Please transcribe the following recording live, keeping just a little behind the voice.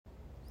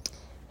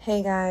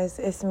Hey guys,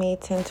 it's me,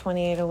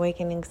 1028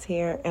 Awakenings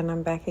here, and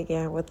I'm back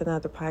again with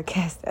another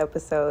podcast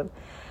episode.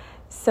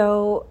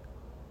 So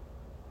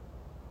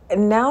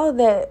now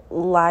that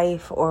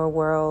life or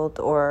world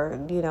or,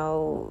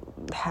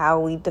 how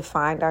we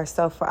defined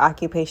ourselves for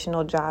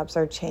occupational jobs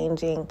are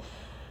changing,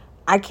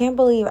 I can't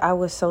believe I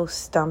was so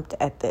stumped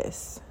at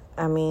this.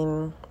 I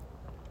mean,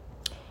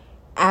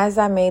 as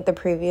I made the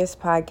previous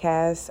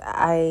podcast,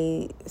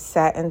 I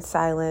sat in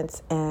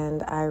silence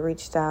and I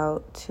reached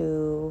out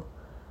to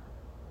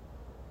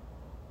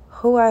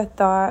who I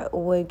thought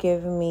would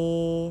give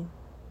me,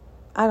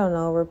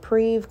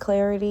 reprieve,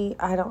 clarity,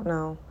 I don't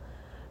know.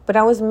 But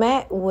I was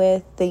met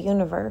with the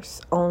universe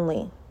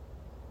only.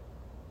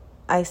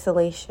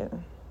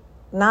 Isolation.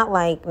 Not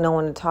like no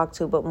one to talk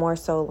to, but more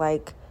so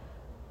like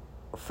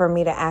for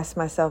me to ask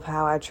myself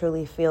how I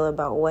truly feel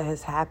about what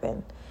has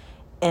happened.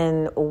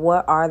 And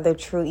what are the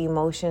true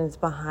emotions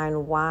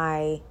behind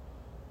why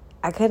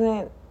I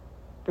couldn't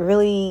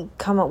really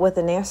come up with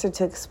an answer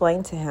to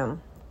explain to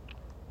him.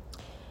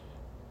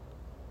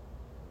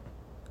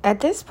 At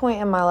this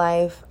point in my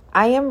life,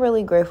 I am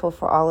really grateful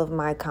for all of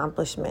my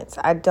accomplishments.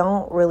 I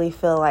don't really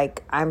feel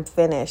like I'm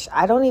finished.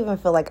 I don't even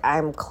feel like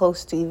I'm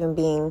close to even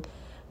being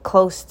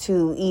close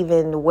to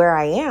even where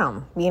I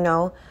am,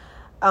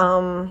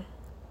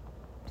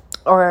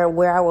 or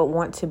where I would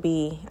want to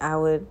be.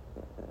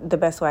 The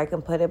best way I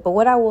can put it. But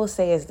what I will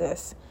say is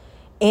this.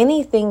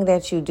 Anything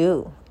that you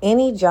do,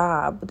 any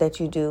job that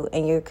you do,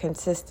 and you're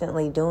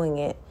consistently doing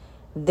it,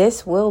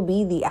 this will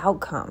be the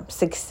outcome.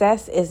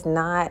 Success is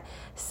not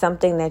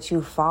something that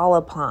you fall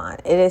upon.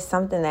 It is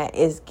something that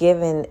is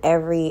given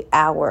every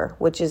hour,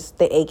 which is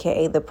the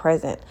AKA the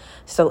present.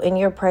 So in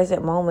your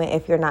present moment,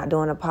 if you're not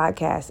doing a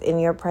podcast, in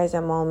your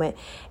present moment,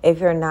 if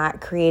you're not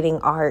creating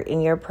art,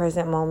 in your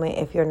present moment,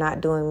 if you're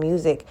not doing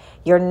music,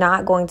 you're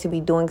not going to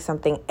be doing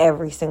something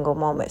every single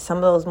moment. Some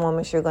of those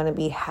moments you're going to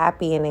be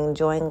happy and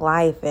enjoying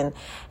life and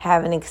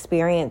having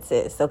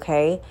experiences,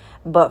 okay?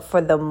 But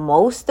for the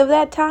most of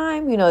that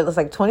time, it's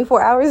like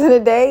 24 hours in a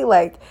day.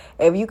 Like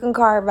if you can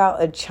carve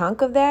out a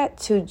chunk of that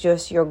to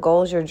just your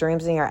goals, your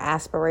dreams, and your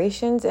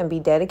aspirations and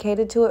be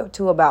dedicated to it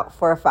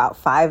for about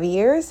 5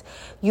 years,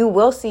 you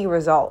will see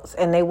results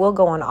and they will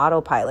go on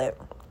autopilot.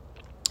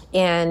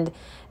 And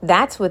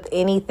that's with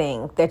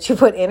anything that you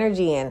put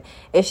energy in.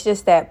 It's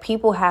just that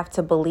people have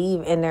to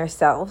believe in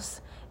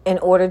themselves in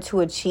order to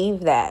achieve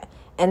that.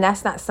 And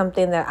that's not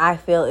something that I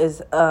feel is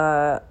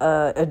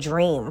a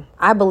dream.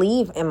 I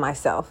believe in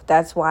myself.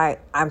 That's why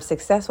I'm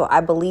successful.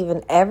 I believe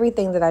in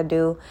everything that I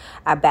do.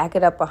 I back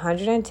it up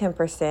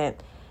 110%.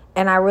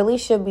 And I really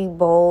should be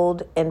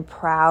bold and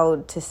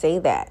proud to say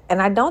that.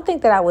 And I don't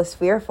think that I was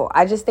fearful.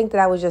 I just think that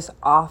I was just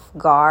off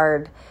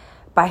guard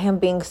by him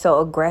being so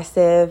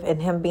aggressive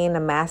and him being a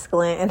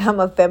masculine and I'm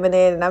a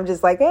feminine and I'm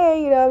just like,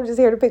 hey, I'm just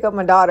here to pick up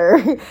my daughter.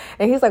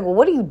 And he's like, well,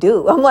 what do you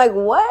do? I'm like,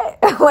 what?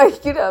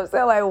 What I'm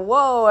saying? Like,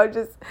 whoa, I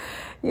just,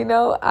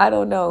 I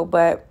don't know.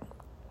 But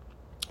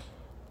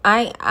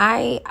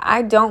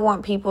I don't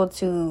want people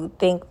to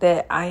think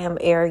that I am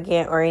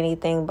arrogant or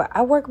anything, but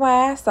I work my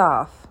ass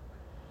off.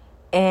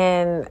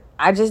 And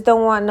I just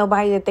don't want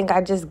nobody to think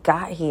I just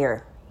got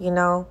here,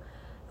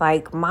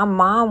 Like, my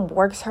mom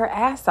works her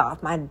ass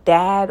off. My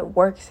dad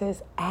works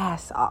his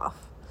ass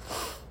off.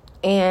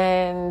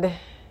 And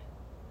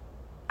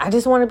I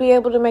just want to be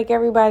able to make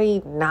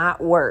everybody not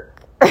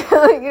work.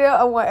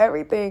 I want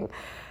everything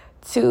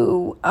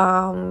to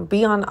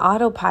be on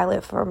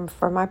autopilot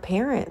for my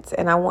parents.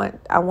 And I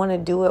want to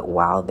do it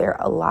while they're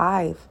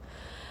alive.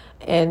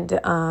 And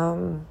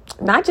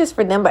not just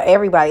for them, but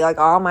everybody. Like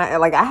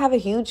I have a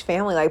huge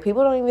family. Like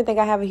people don't even think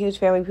I have a huge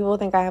family. People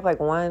think I have like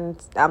one.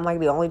 I'm like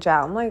the only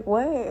child. I'm like,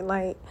 what?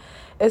 Like,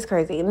 it's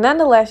crazy.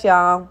 Nonetheless,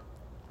 y'all,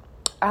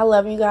 I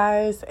love you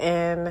guys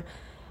and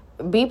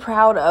be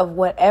proud of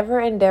whatever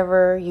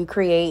endeavor you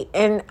create.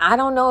 And I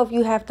don't know if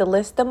you have to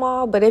list them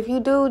all, but if you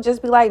do,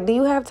 just be like, do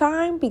you have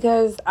time?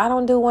 Because I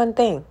don't do one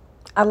thing.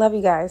 I love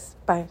you guys.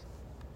 Bye.